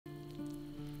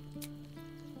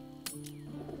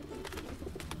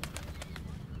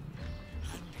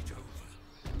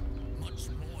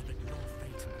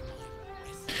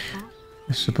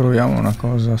Adesso proviamo una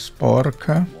cosa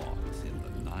sporca.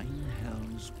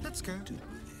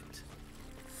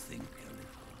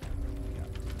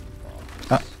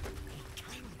 Ah,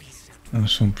 non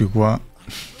sono più qua.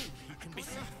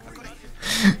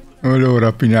 Volevo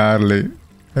rapinarli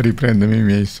e riprendermi i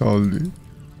miei soldi.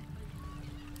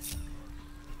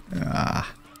 Ah.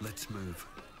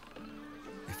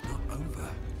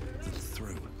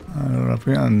 Allora,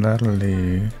 prima di andare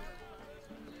lì,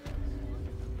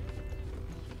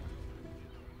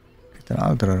 che tra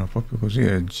l'altro era proprio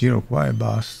così, giro qua e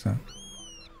basta.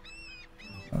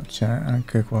 C'è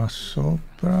anche qua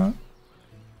sopra,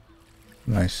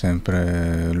 ma è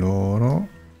sempre loro.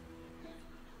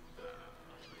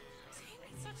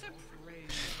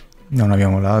 Non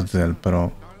abbiamo l'Azel, però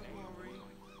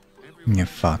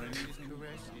infatti.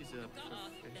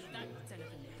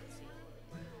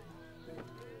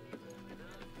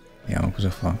 Vediamo cosa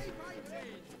fa.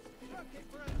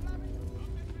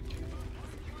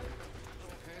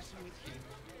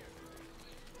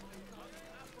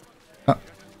 Ah.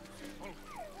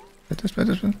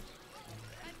 Aspetta.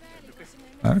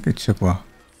 Guarda che c'è qua.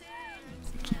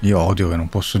 Io odio che non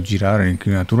posso girare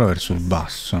l'inclinatura verso il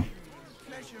basso.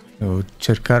 Devo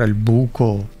cercare il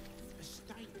buco.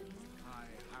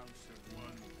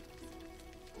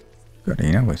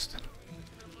 Carina questa.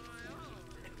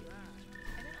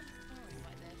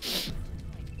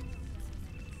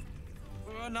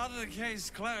 Another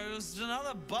case closed,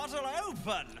 another bottle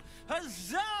open.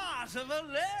 Huzzah to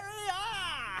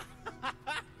Valeria!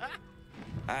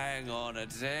 Hang on a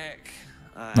sec.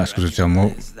 Ma scusa,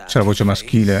 c'è la voce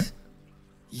maschile.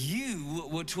 You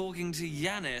were talking to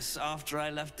Yanis after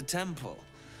I left the temple.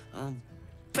 I'll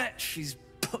bet she's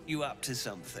put you up to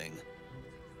something.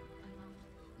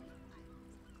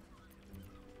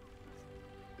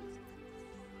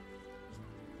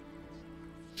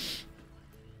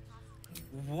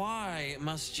 Why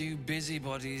must you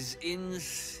busybodies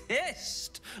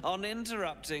insist on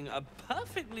interrupting a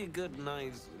perfectly good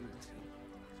night?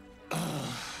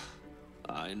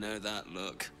 I know that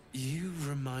look. You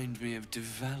remind me of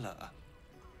Devella.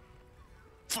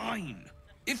 Fine.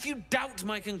 If you doubt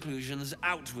my conclusions,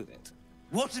 out with it.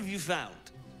 What have you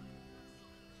found?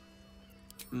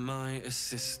 My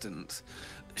assistant.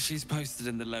 She's posted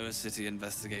in the lower city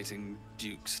investigating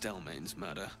Duke Stelmane's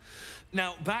murder.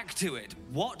 Now, back to it.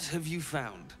 What have you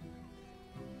found?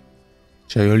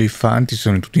 Cioè, gli olifanti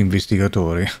sono tutti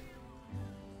investigatori.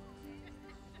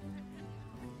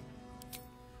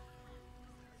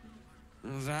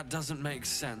 That doesn't make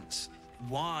sense.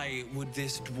 Why would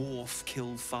this dwarf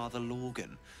kill Father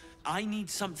Lorgan? I need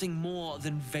something more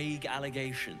than vague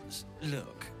allegations.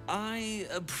 Look, I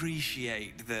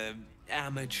appreciate the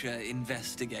amateur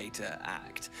investigator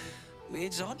act.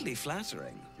 It's oddly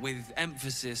flattering, with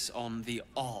emphasis on the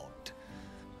odd.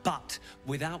 But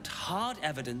without hard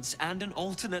evidence and an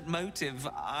alternate motive,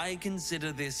 I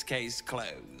consider this case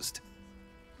closed.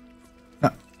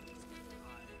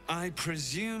 I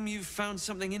presume you've found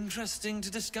something interesting to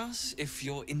discuss, if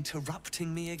you're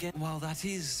interrupting me again. While that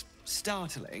is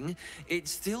startling, it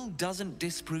still doesn't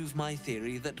disprove my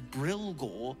theory that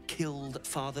Brilgor killed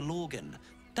Father Lorgan,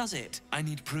 does it? I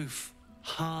need proof.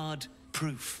 Hard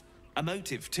proof. A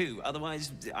motive, too,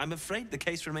 otherwise I'm afraid the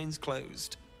case remains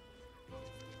closed.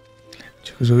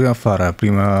 Cioè, cosa dobbiamo fare?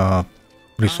 Prima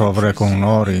risolvere con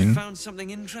Norin? Found something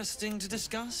interesting to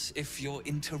discuss, if you're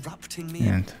interrupting me.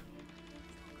 Niente.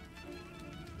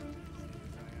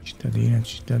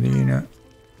 Cittadina.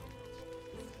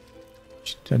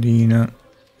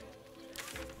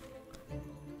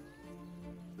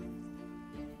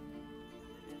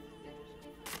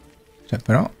 Cioè,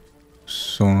 però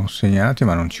sono segnati,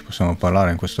 ma non ci possiamo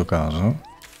parlare in questo caso.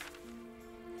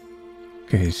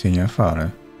 Che segna a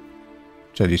fare?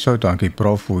 Cioè, di solito anche i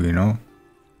profughi, no?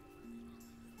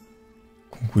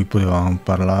 Con cui potevamo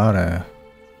parlare.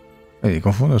 Vedi,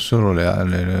 confondo solo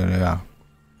le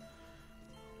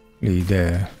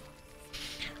idee.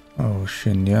 Oh,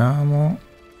 scendiamo.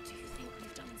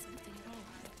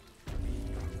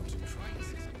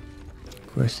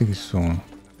 Questi chi sono?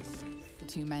 The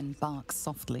two men bark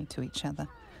softly to each other.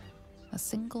 A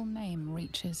single name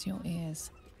reaches your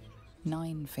ears.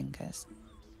 Nine Fingers.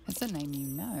 It's a name you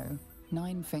know.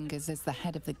 Nine Fingers is the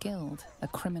head of the Guild, a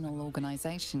criminal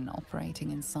organization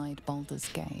operating inside Baldur's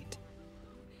Gate.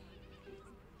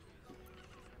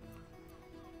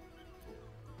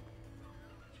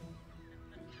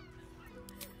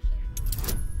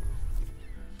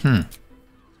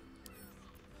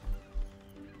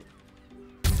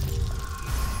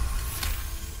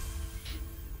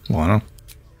 Buono.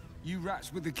 You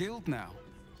rats with the guild now.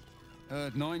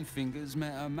 Heard Nine Fingers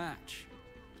met a match.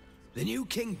 The new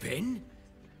kingpin?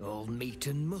 All meat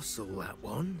and muscle, that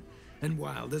one. And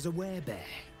wild as a werebear.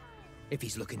 If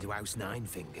he's looking to oust Nine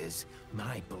Fingers,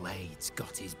 my blade's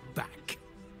got his back.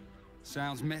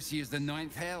 Sounds messy as the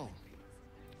ninth hell.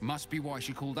 Must be why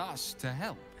she called us to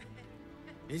help.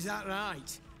 Is that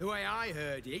right? The way I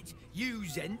heard it, you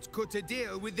Zent cut a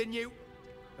deal with the new...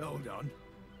 Hold on.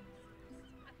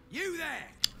 You there!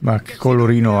 Ma che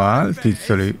colorino ha il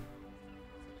tizio lì?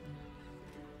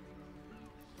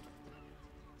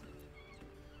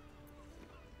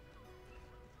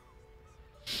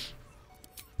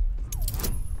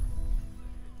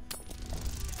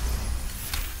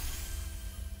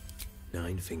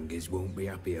 Nine Fingers won't be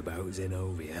happy about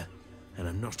Zenobia, and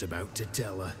I'm not about to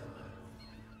tell her.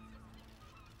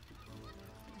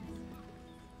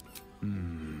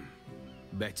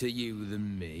 Better you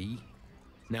than me.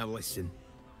 Now listen,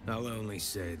 I'll only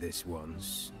say this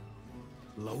once.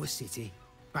 Lower City,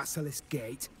 Basilisk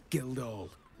Gate, Guildhall.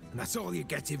 And that's all you're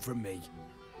getting from me.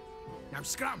 Now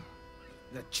scram!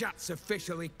 The chat's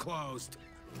officially closed.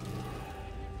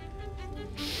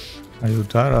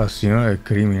 Aiutare la signora del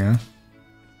crimine.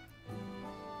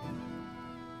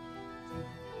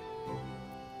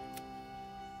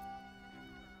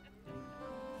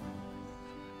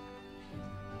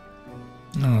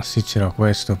 No, sì, c'era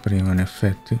questo prima, in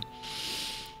effetti.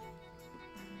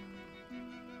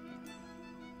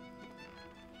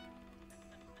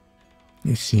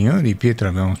 Il signore di pietra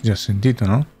abbiamo già sentito,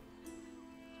 no?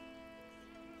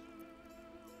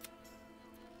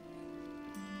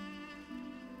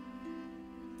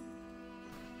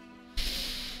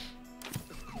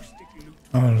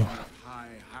 Allora.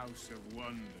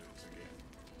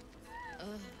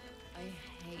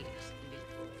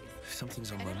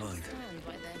 Something's on my mind.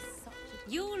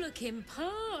 You're looking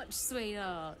parched,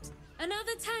 sweetheart.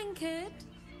 Another tankard?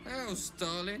 Hell's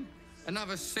darling.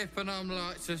 Another sip and I'm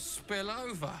like to spill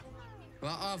over.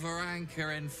 But other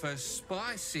hankering for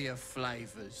spicier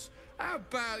flavors. How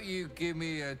about you give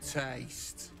me a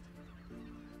taste?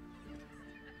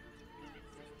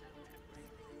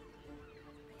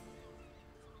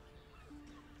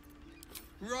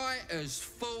 Right as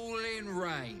falling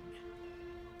rain.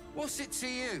 What's it to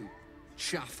you,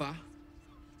 chuffer?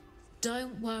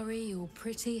 Don't worry your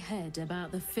pretty head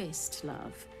about the fist,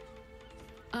 love.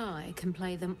 I can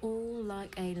play them all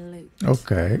like a lute.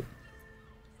 Ok.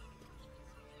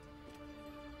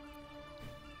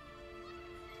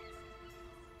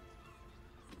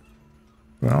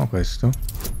 Proviamo questo.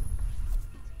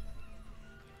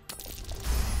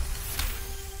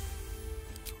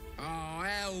 Oh,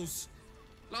 hells.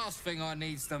 Last thing I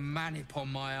need's the manip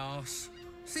on my ass.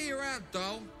 See you around,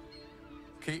 doll.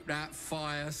 Keep that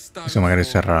fire stone. Questo magari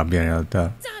si arrabbia in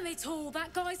realtà. Damn it all,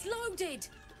 that guy's loaded!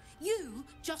 You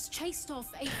just chased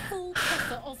off a full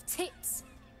coffer of tips.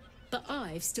 But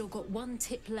I've still got one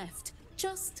tip left,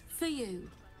 just for you.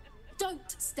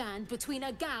 Don't stand between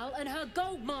a gal and her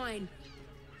gold mine.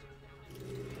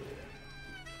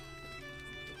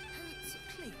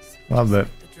 Vabbè,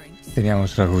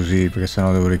 teniamocela così perché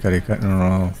sennò devo ricaricare. Non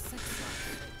ho...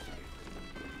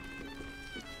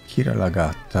 Chi era la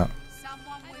gatta?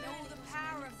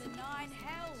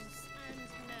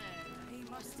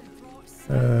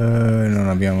 Non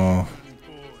abbiamo...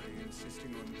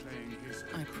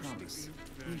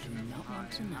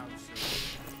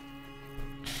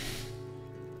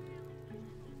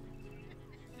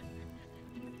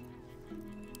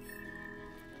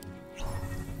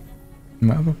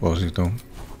 Ma a proposito,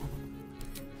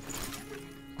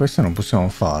 questa non possiamo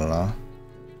farla.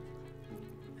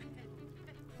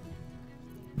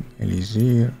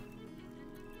 Elisir.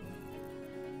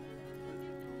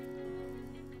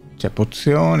 Cioè,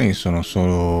 pozioni sono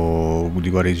solo di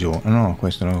guarigione. No,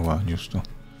 questo non è qua, giusto.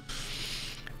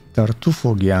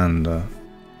 Tartufo ghianda.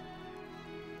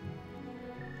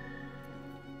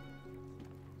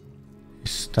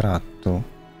 Estratto.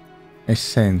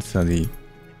 Essenza di...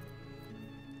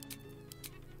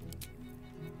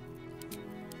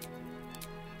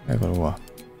 Eccolo qua.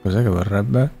 Cos'è che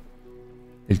vorrebbe?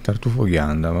 Il tartufo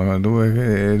ghianda. Ma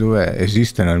dov'è?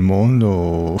 Esiste nel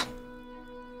mondo?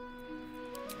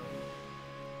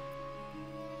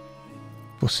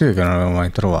 Possibile che non l'avevo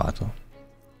mai trovato.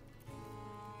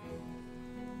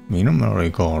 Io non me lo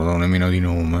ricordo nemmeno di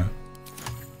nome.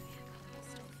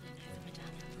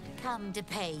 Come to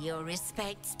pay your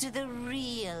respects to the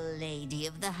real lady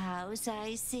of the house,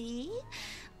 I see.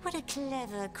 What a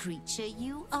clever creature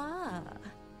you are.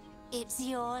 It's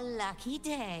your lucky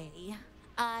day.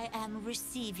 I am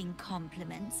receiving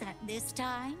compliments at this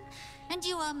time, and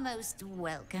you are most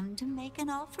welcome to make an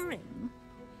offering.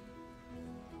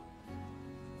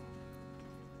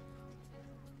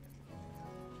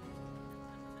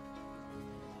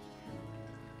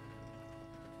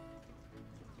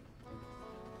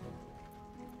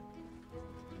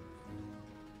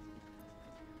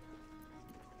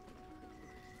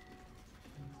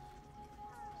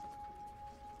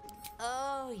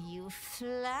 Oh, you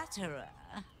flatterer.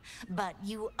 But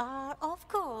you are, of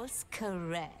course,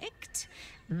 correct.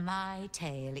 My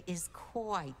tale is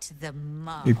quite the Il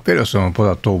marvel. pelo sono un po'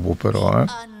 da topo però,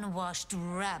 The unwashed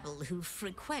rabble who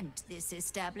frequent this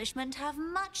establishment have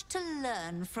much to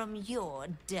learn from your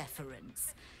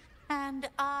deference. And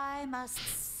I must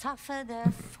suffer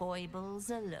their foibles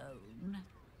alone.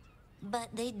 But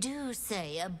they do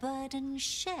say a burden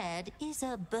shared is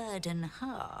a burden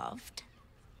halved.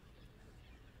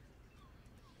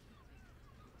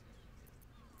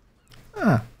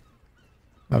 Ah.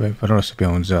 Vabbè, però lo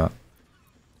sappiamo già.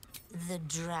 The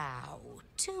Drow,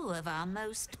 two of our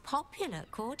most popular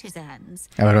courtesans.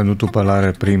 Avrei dovuto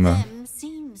parlare prima. Them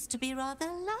seems to be rather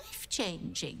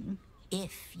life-changing,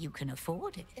 if you can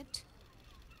afford it.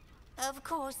 Of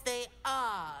course, they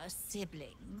are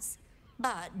siblings,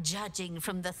 but judging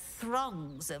from the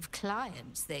throngs of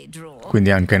clients they draw,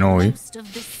 Quindi anche noi. most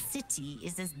of the city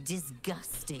is as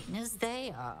disgusting as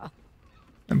they are.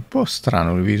 È un po'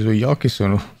 strano il viso, gli occhi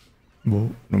sono...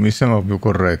 Boh, non mi sembra più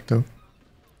corretto.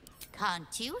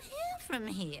 Can't you hear from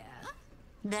here?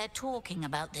 They're talking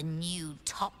about the new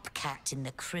top cat in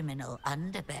the criminal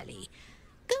underbelly.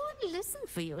 Go and listen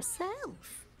for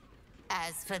yourself.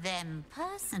 As for them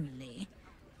personally,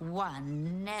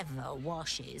 one never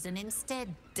washes and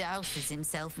instead douses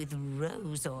himself with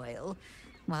rose oil,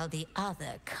 while the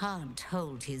other can't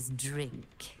hold his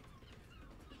drink.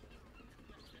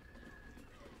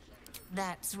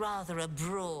 That's rather a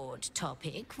broad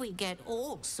topic. We get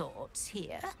all sorts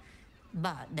here.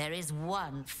 But there is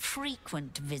one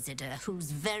frequent visitor whose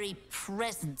very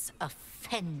presence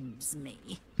offends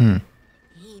me.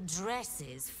 He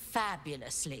dresses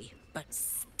fabulously, but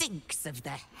stinks of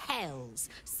the hells.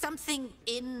 Something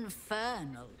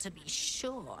infernal, to be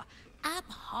sure.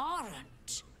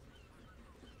 Abhorrent.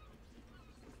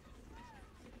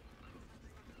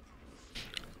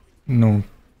 Non...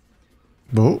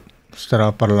 Boh,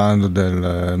 starà parlando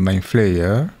del main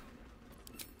player.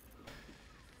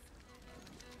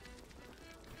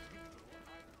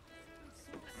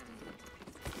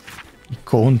 I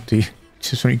conti.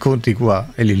 Ci sono i conti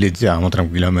qua e li leggiamo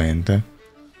tranquillamente.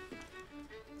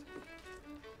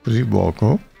 Così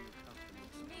poco.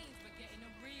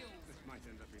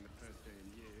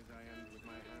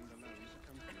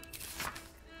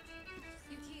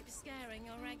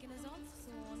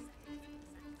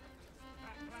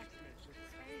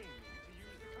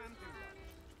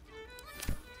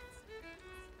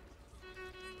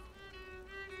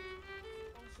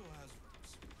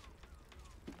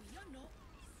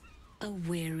 A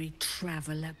weary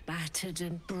traveller, battered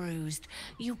and bruised,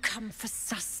 you come for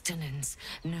sustenance,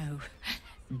 no,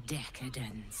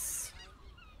 decadence.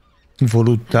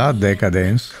 Voluttà,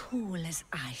 decadence. Cool as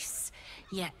ice,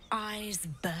 yet eyes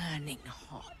burning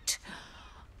hot.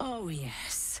 Oh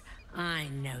yes, I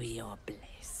know your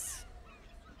bliss.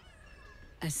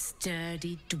 A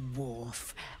sturdy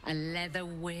dwarf, a leather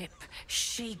whip,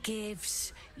 she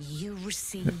gives, you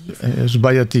receive. È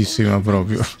sbagliatissima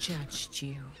proprio. Judged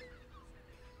you.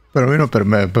 Perlomeno per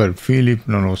me, per Philip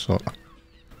non lo so.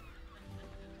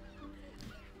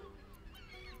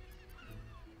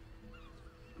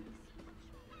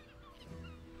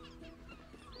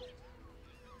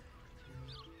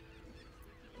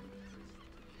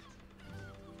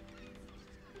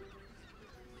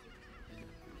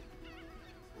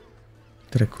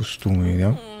 Tre costumi,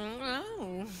 vediamo.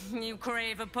 Oh, you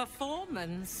crave a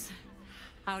performance.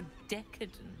 How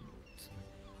decadent.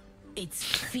 It's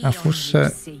Ffion you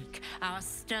seek, our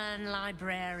stern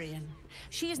librarian.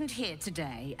 She isn't here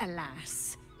today,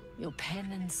 alas. Your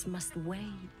penance must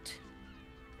wait.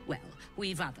 Well,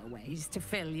 we've other ways to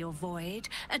fill your void.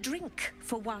 A drink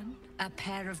for one, a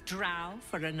pair of drow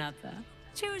for another.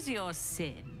 Choose your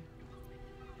sin.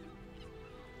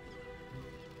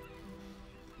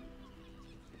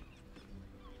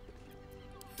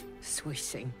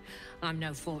 Swishing. I'm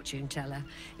no fortune teller.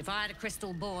 If I had a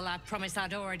crystal ball, I promise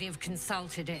I'd already have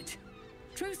consulted it.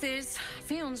 Truth is,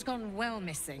 Ffion's gone well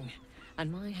missing.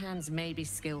 And my hands may be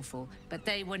skillful, but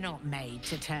they were not made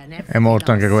to turn every È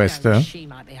morto anche questo? she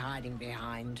might be hiding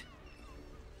behind.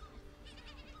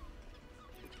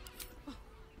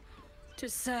 To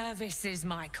service is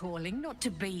my calling, not to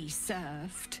be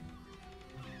served.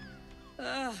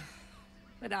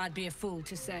 But I'd be a fool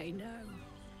to say no.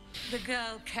 The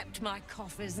girl kept my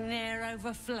coffers near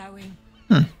overflowing.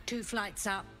 2 flights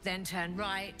up, then turn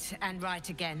right, and right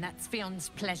again. That's Ffion's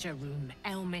pleasure room,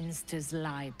 Elminster's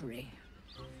library.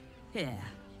 Here,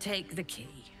 take the key.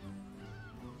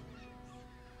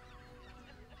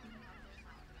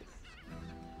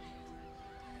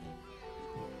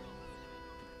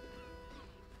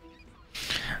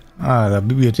 Ah, la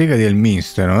biblioteca di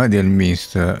Elminster, non è di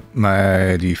Elminster, ma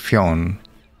è di Ffion.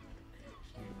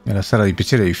 È la sala di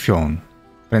piacere di Ffion.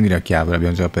 Prendi la chiave,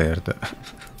 l'abbiamo già aperta.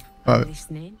 Vabbè.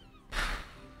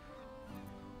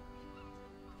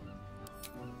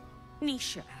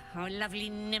 Nisha, our lovely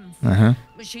nymph.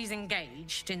 She's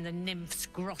engaged in the nymph's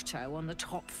grotto on the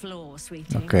top floor,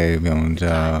 sweetie. Ok, abbiamo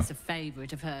già... It's a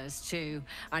favorite of hers too.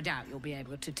 I doubt you'll be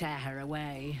able to tear her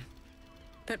away.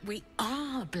 But we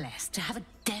are blessed to have a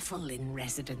devil in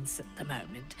residence at the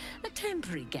moment. A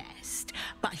temporary guest.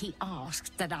 But he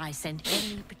asked that I send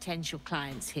any potential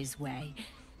clients his way.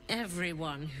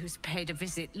 Everyone who's paid a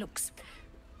visit looks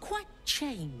quite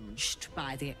changed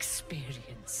by the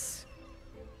experience.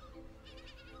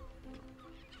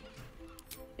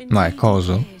 Ma è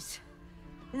coso?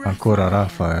 Ancora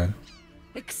Raphael.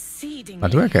 Ma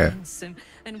dov'è che è?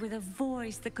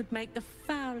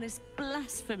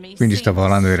 Quindi sta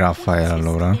parlando di Raphael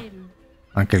allora?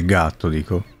 Anche il gatto,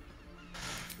 dico.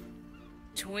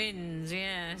 Twins,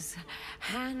 yes.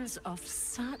 Hands of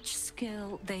such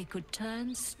skill they could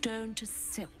turn stone to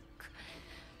silk.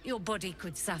 Your body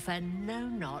could suffer no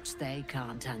knots they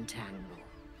can't untangle.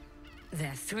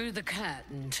 They're through the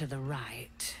curtain to the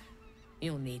right.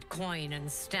 You'll need coin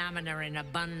and stamina in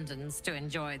abundance to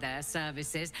enjoy their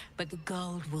services, but the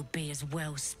gold will be as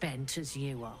well spent as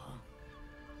you are.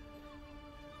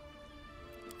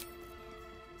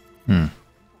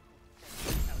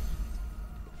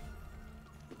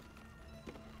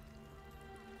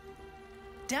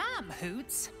 Damn,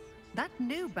 Hoots! That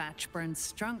new batch burns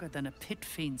stronger than a pit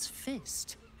fiend's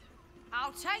fist.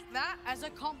 I'll take that as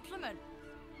a compliment.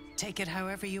 Take it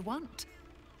however you want.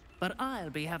 But I'll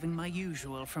be having my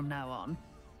usual from now on.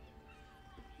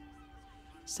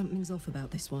 Something's off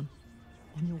about this one.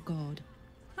 On your guard.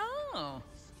 Oh.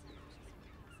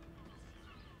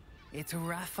 It's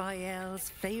Raphael's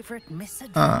favorite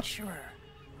misadventurer.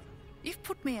 You've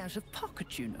put me out of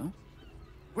pocket, you know.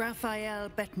 Raphael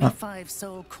bet me 5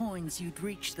 soul coins you'd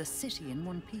reach the city in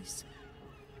one piece.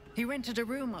 He rented a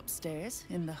room upstairs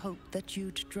in the hope that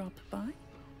you'd drop by.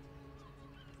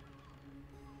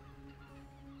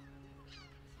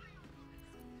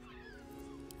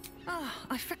 Ah,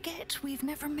 I forget we've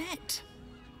never met.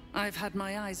 I've had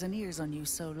my eyes and ears on you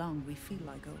so long we feel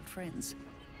like old friends.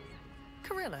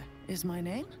 Carilla is my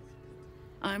name.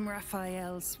 I'm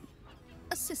Raphael's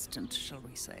assistant, shall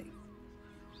we say.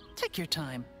 Take your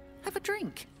time. Have a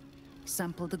drink.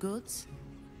 Sample the goods.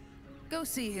 Go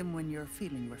see him when you're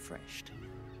feeling refreshed.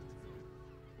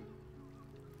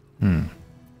 There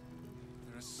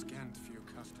are scant few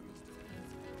customers today.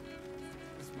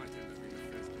 This might end up being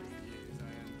the first of the years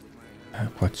I end with my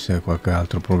hand. Qua c'è qualche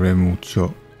altro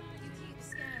problemuccio.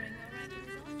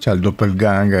 C'è il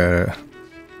doppelganger.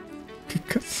 Che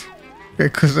cazzo?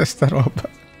 Che cos'è sta roba?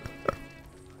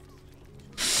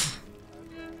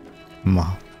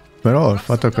 Ma però il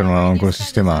fatto è che non l'hanno ancora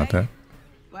sistemata.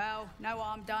 Well, no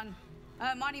harm done.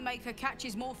 A moneymaker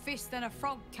catches more fish than a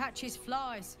frog catches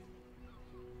flies.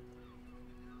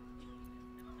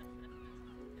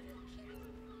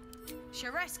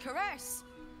 Sharess, caress.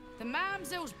 The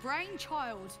mamsel's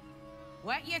brainchild.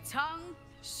 Wet your tongue,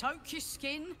 soak your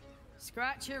skin,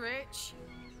 scratch your itch.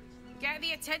 Get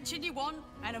the attention you want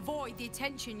and avoid the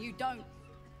attention you don't.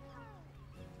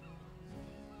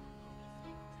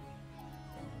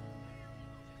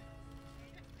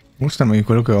 Mostrami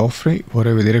quello che offri,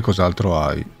 vorrei vedere cos'altro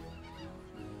hai.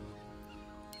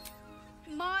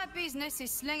 My business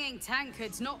is slinging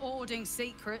tankards, not hoarding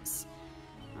secrets.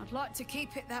 I'd like to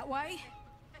keep it that way.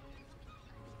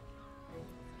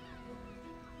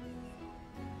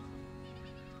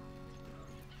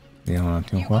 Vediamo un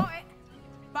attimo You qua. got it,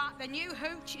 but the new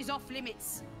hooch is off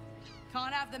limits.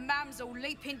 Can't have the mamsel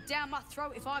leaping down my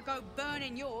throat if I go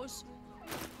burning yours.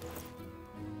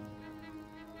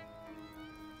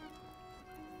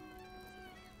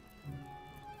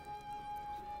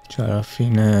 Cioè alla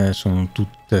fine sono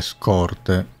tutte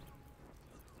scorte.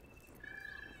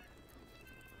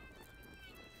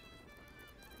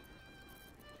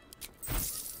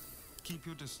 Keep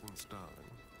your distance,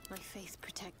 darling. My faith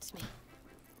protects me.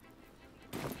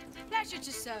 Pleasure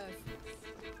to serve.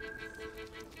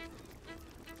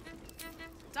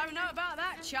 Don't know about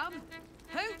that, chum.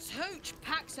 Hoot's hooch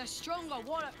packs a stronger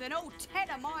wallop than all 10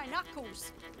 of my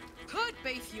knuckles. Could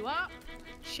beef you up,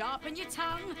 sharpen your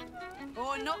tongue,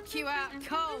 or knock you out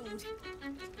cold.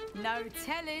 No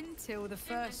telling till the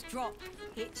first drop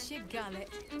hits your gullet.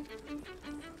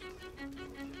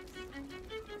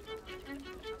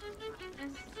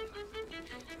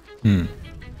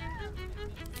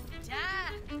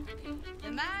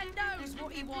 The man knows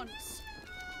what he wants.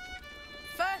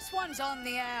 First one's on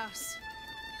the house.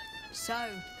 So,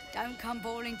 don't come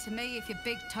bawling to me if your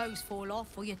big toes fall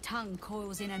off or your tongue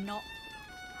coils in a knot.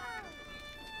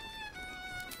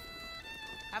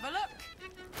 Have a look.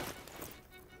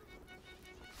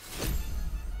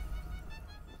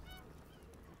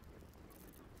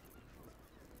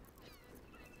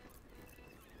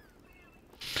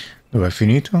 Dove è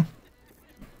finito?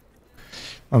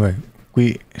 Vabbè,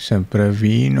 qui sempre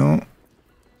vino.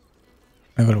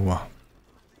 Eccolo qua.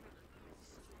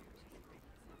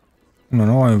 Una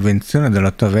nuova invenzione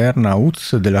della taverna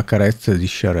Uz della Carezza di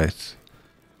Sharess.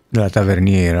 Della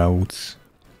taverniera Uz,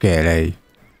 che è lei.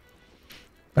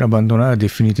 Per abbandonare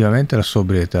definitivamente la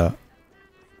sobrietà.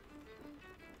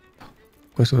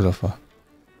 Questo cosa fa?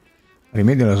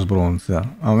 Rimedia alla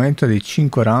sbronza. Aumenta di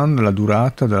 5 round la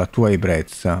durata della tua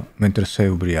ebbrezza mentre sei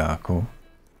ubriaco.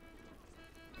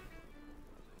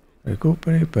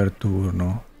 Recuperi per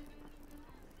turno.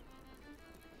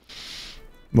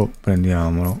 Boh,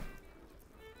 prendiamolo.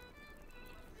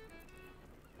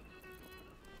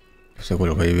 Questo è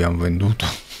quello che gli abbiamo venduto.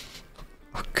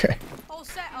 Ok. All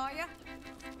set, are ya?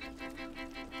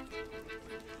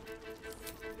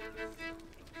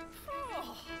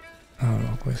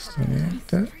 Allora, questo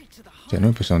niente. Cioè,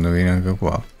 noi possiamo andare anche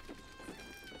qua.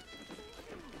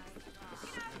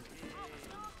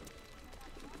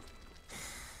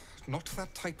 Not that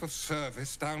type of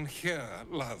service down here,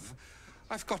 love.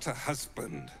 I've got a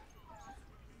husband.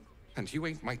 And you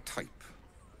ain't my type.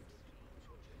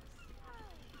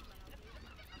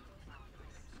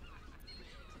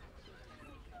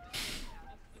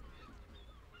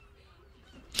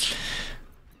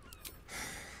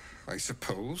 I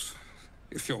suppose,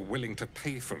 if you're willing to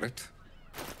pay for it.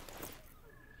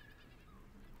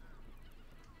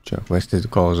 Cioè, queste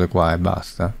cose qua e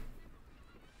basta.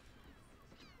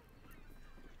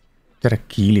 3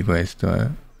 kg questo, eh.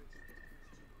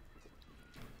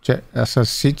 Cioè, la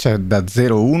salsiccia da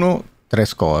 0,1, 3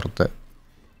 scorte.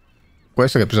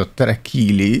 Questo che ha preso 3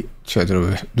 kg, cioè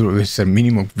dovrebbe essere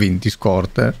minimo 20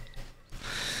 scorte.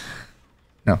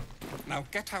 No. Now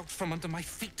get out from under my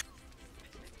feet.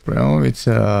 Proviamo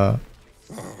invece a...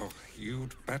 Oh,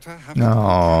 you'd better have...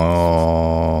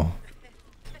 No.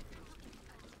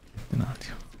 Un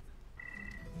attimo.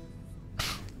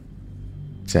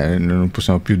 Cioè, non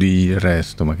possiamo più dire il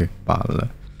resto, ma che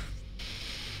palle.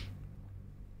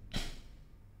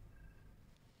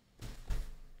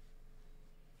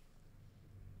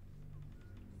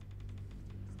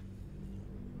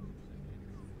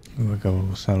 Dove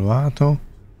cavolo ho salvato?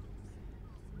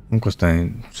 Comunque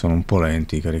sono un po'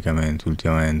 lenti i caricamenti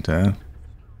ultimamente,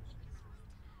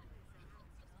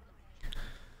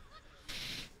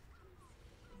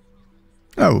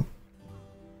 Oh.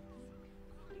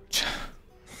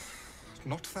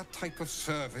 Not that type of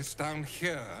service down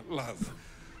here, love.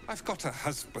 I've got a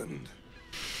husband.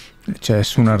 Cioè,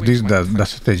 su un hard disk da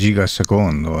 7 giga al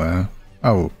secondo,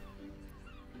 Oh.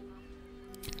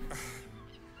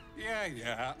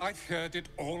 Yeah, I've heard it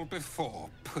all before,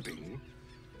 pudding.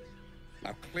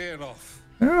 Now clear off.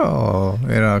 Però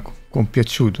era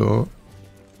compiaciuto.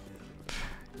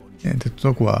 Niente,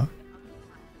 tutto qua.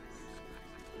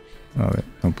 Vabbè,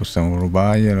 non possiamo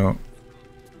rubarglielo.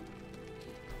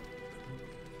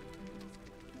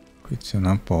 Qui c'è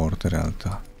una porta in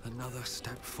realtà. Another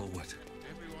step forward.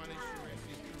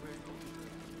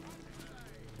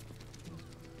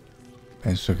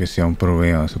 Penso che sia un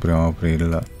problema se proviamo a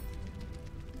aprirla.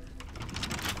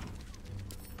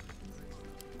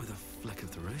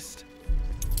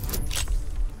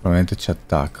 Probabilmente ci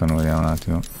attaccano, vediamo un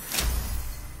attimo.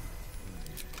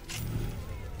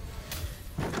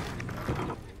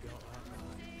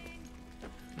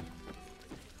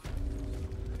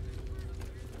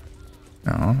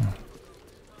 No.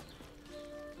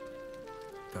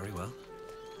 Very well.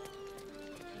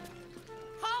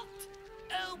 Halt,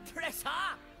 oppressor!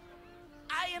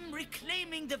 I am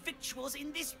reclaiming the victuals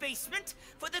in this basement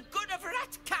for the good of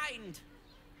ratkind.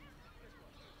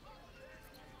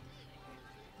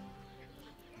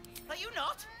 Are you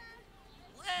not?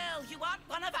 Well, you aren't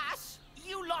one of us.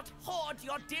 You lot hoard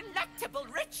your delectable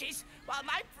riches while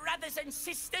my brothers and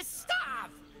sisters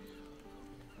starve.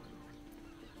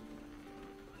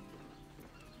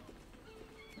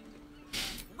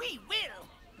 We will,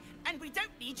 and we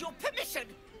don't need your permission.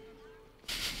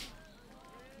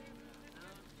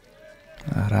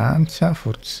 Arancia,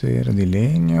 forziere di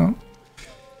legno.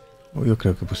 Oh, io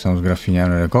credo che possiamo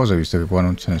sgraffignare le cose visto che qua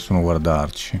non c'è nessuno a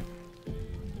guardarci.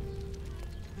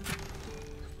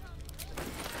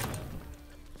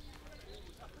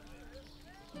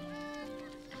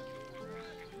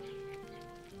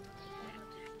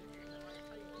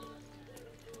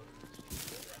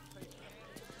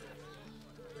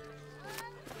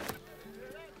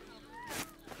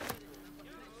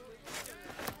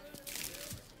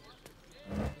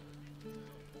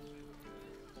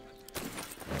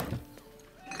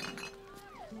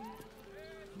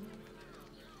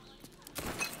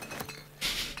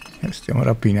 Stiamo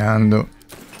rapinando.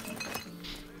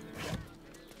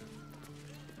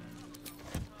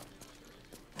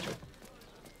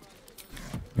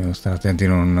 Devo stare attenti di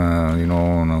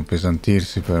non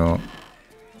appesantirsi, però.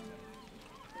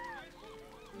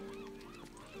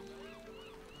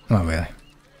 Vabbè, dai.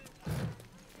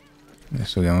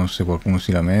 Adesso vediamo se qualcuno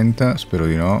si lamenta. Spero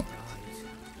di no.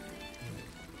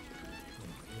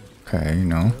 Ok,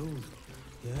 no.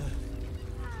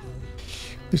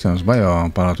 Qui, se non sbaglio, ho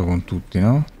parlato con tutti,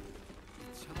 no?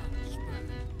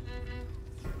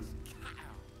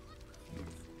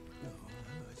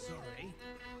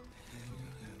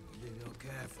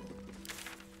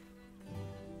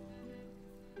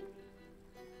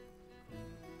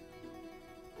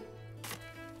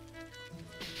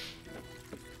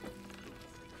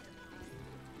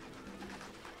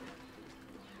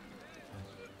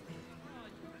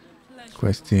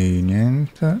 Questi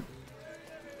niente.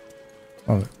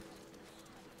 Vabbè.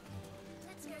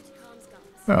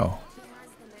 Però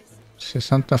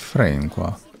 60 frame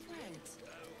qua.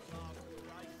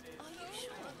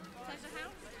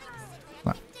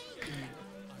 Ma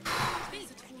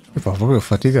mi fa proprio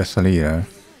fatica a salire.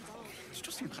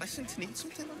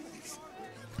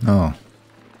 No.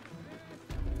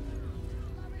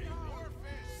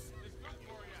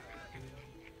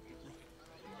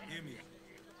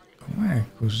 Com'è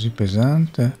così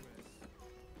pesante?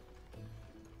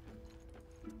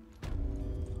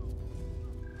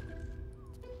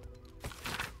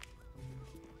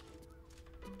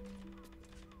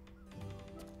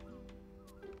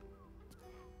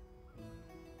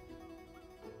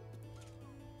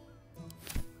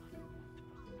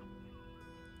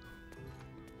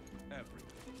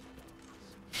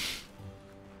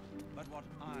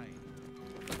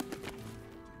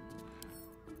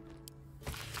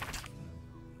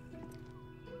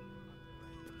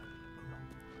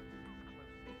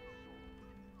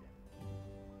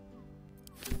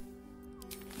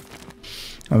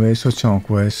 Adesso facciamo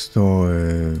questo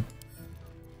e...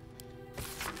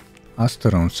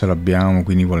 Aster non ce l'abbiamo,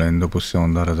 quindi volendo possiamo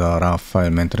andare da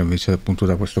Raphael, mentre invece appunto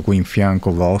da questo qui in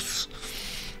fianco Voss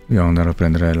dobbiamo andare a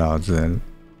prendere l'Azel.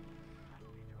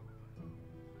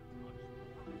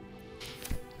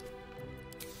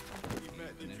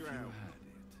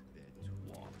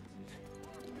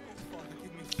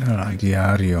 Allora,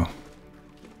 diario.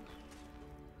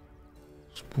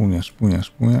 Spugna, spugna,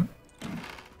 spugna.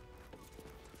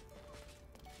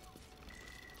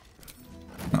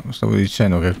 No, stavo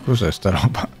dicendo che cos'è sta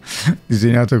roba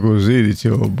disegnata così,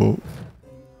 dicevo boh.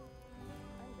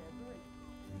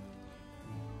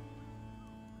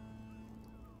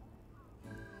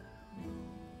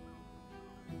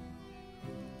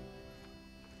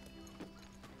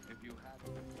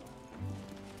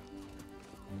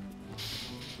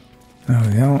 Allora,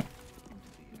 vediamo.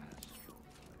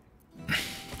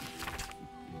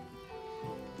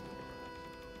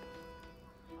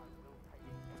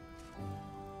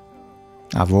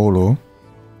 A volo?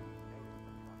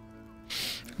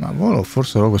 Ma a volo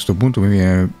forse a questo punto mi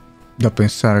viene da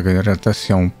pensare che in realtà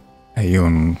sia un... io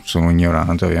non sono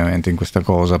ignorante ovviamente in questa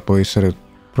cosa, può essere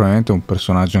probabilmente un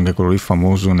personaggio anche quello lì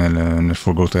famoso nel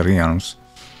Forgotten Realms.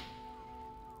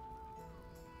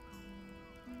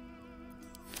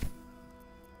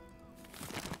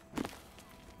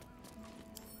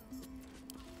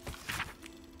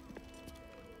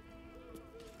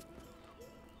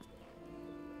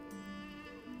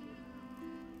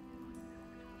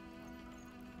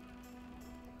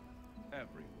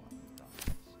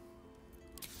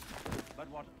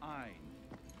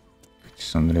 Ci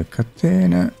sono delle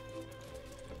catene.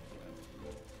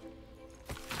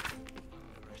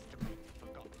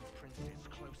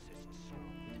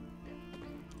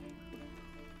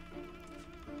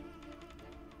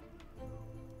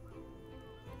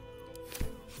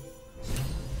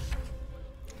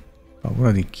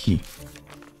 Paura di chi?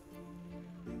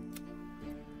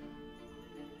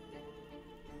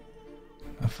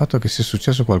 Il fatto che sia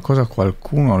successo qualcosa a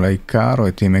qualcuno, lei caro,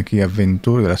 e teme che gli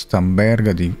avventori della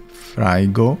Stamberga di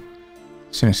Fraigo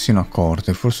se ne siano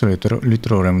accorti. Forse li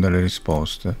troveremo delle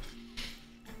risposte.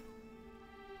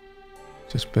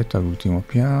 Si aspetta all'ultimo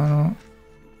piano.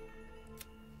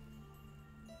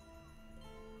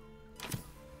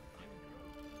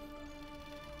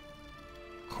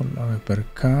 Collare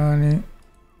per cani.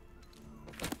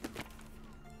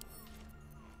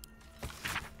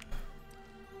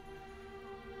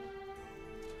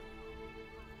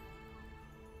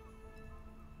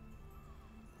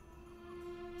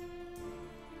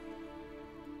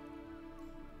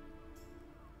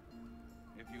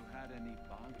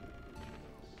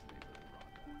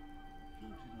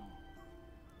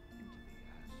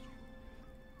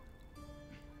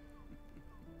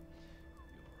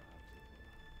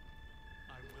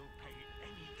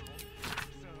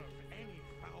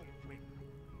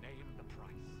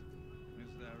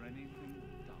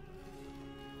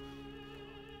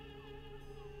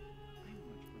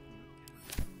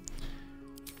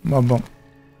 Vabbè.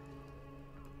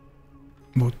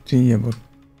 Bottiglie,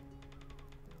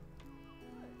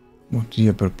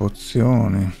 bottiglie per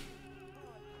pozioni.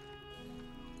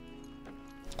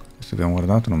 Questo abbiamo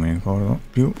guardato, non mi ricordo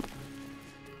più.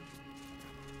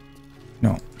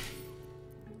 No.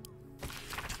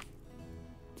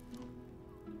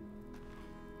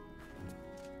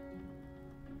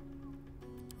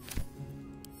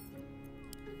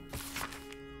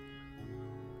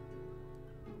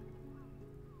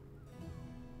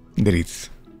 Indirizzo.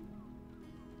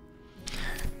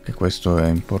 Che questo è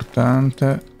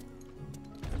importante.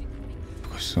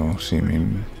 Questo sì,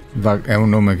 è un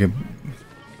nome che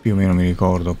più o meno mi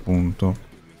ricordo, appunto.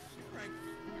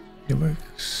 Dove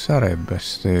sarebbe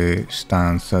questa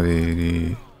stanza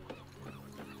di...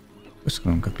 Questo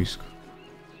non capisco.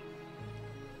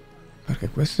 Perché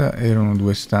queste erano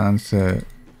due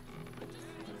stanze...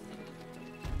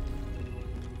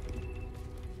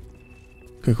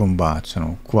 che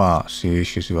combaciano. Qua si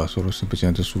esce, si va solo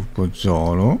semplicemente sul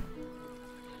poggiolo.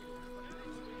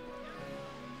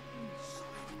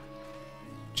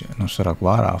 Cioè, non sarà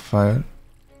qua Raphael?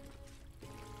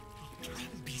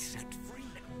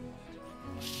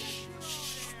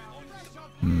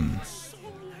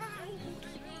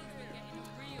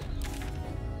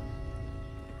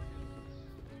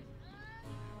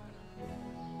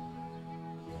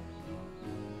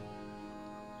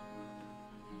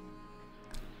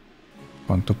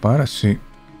 Quanto pare sì.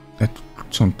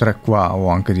 Sono 3 qua o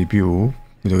anche di più.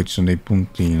 Vedo che ci sono dei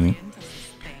puntini.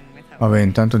 Vabbè,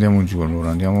 intanto andiamo giù allora.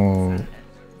 Andiamo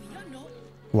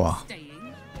qua.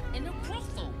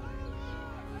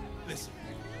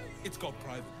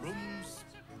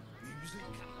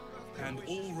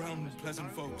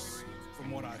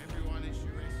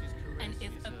 And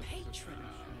if a patron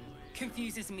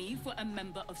confuses me for a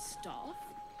member of staff,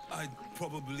 I'd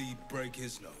probably break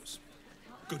his nose.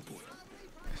 Good boy.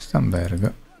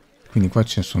 Stamberg. Quindi qua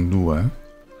ce ne sono 2.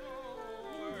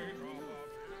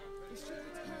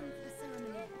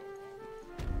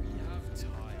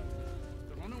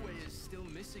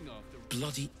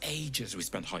 Bloody ages we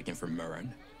spent hiking from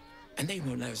Murren, and they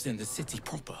won't let us in the city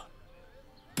proper.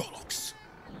 Bollocks.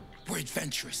 We're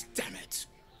adventurous, damn it.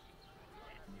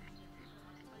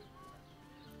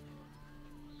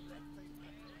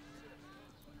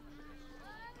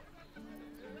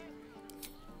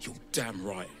 You're damn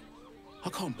right. I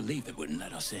can't believe they wouldn't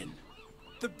let us in.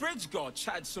 The bridge guard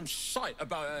chatted some shite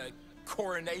about a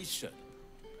coronation.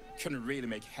 Couldn't really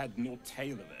make head nor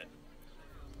tail of it.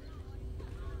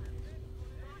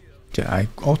 Cioè, hai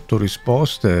 8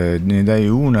 risposte, ne dai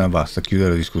una, basta,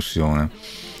 chiudere la discussione.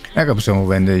 Ecco, possiamo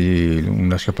vendergli un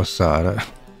lascia passare.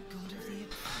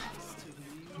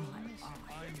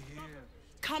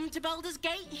 Come to Baldur's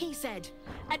Gate, he said.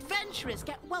 Adventurers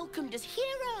get welcomed as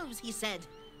heroes, he said.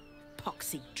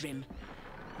 Poxy Drim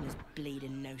and his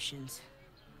bleeding notions.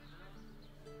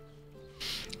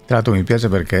 Tra l'altro mi piace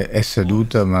perché è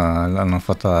seduta, ma l'hanno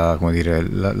fatta, come dire,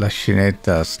 la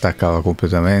scenetta staccava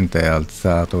completamente, è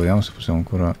alzato. Vediamo se possiamo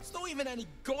ancora... There's not even any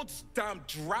goddamn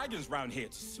dragons round here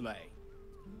to slay.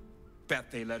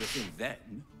 Bet they let us in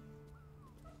then.